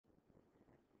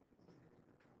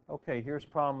Okay, here's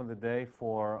problem of the day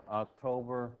for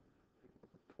October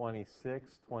 26,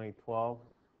 2012.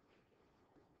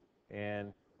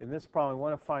 And in this problem, we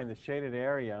want to find the shaded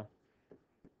area.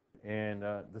 And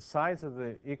the sides of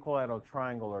the equilateral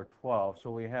triangle are 12.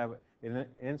 So we have an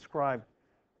inscribed,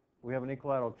 we have an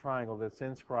equilateral triangle that's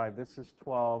inscribed. This is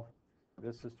 12,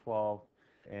 this is 12,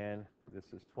 and this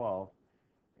is 12.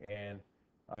 And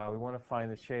we want to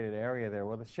find the shaded area there.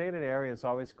 Well, the shaded area is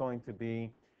always going to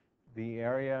be the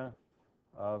area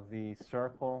of the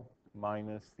circle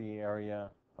minus the area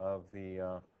of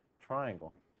the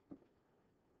triangle.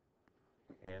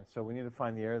 And so we need to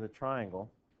find the area of the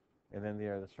triangle and then the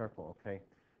area of the circle, okay?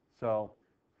 So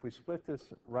if we split this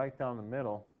right down the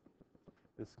middle,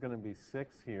 this is going to be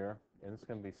 6 here, and this is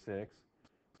going to be 6.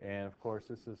 And of course,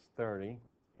 this is 30,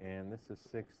 and this is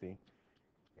 60.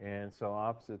 And so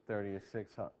opposite 30 is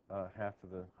 6, half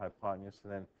of the hypotenuse.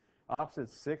 And then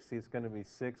opposite 60 is going to be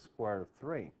 6 square root of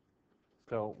 3.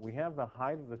 So we have the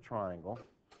height of the triangle,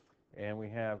 and we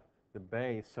have the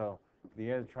base. So the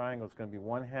area of the triangle is going to be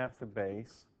 1/2 the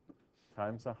base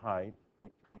times the height.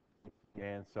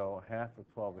 And so half of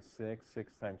 12 is 6.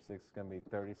 6 times 6 is going to be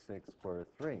 36 square root of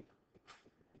 3. Okay,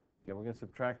 we're going to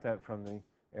subtract that from the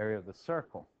area of the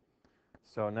circle.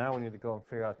 So now we need to go and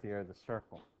figure out the area of the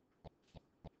circle.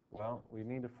 Well, we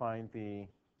need to find the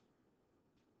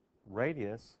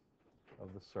radius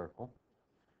of the circle.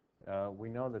 We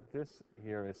know that this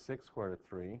here is 6 square root of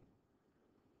 3,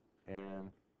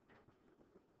 and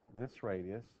this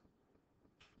radius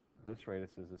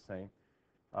is the same.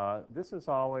 This is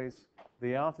always,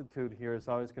 the altitude here is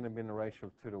always going to be in the ratio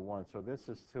of 2 to 1. So this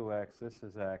is 2x, this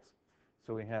is x.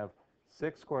 So we have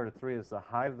 6 square root of 3 is the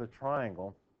height of the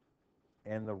triangle,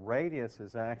 and the radius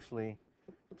is actually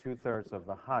 2/3 of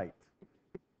the height.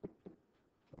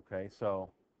 Okay, so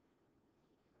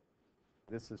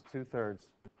this is 2/3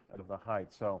 of the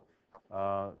height. So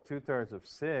 2/3 of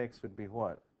 6 would be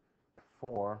what?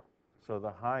 4. So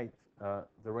the height,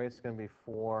 the radius is going to be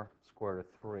 4 square root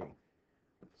of 3.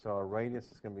 So a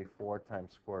radius is going to be 4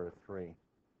 times square root of 3.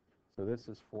 So this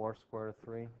is 4 square root of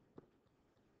 3,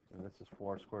 and this is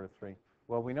 4 square root of 3.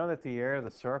 Well, we know that the area of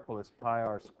the circle is pi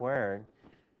r squared,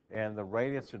 and the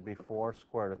radius would be 4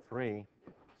 square root of 3.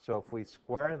 So if we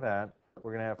square that,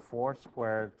 we're going to have 4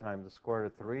 squared times the square root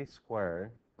of 3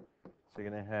 squared. So you're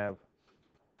going to have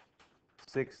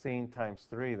 16 times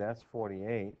 3, that's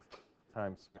 48,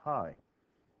 times pi.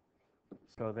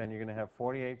 So then you're going to have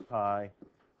 48 pi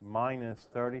minus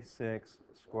 36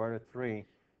 square root of 3.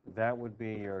 That would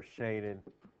be your shaded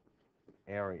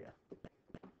area.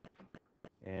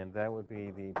 And that would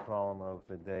be the problem of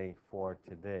the day for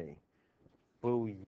today. Booyah.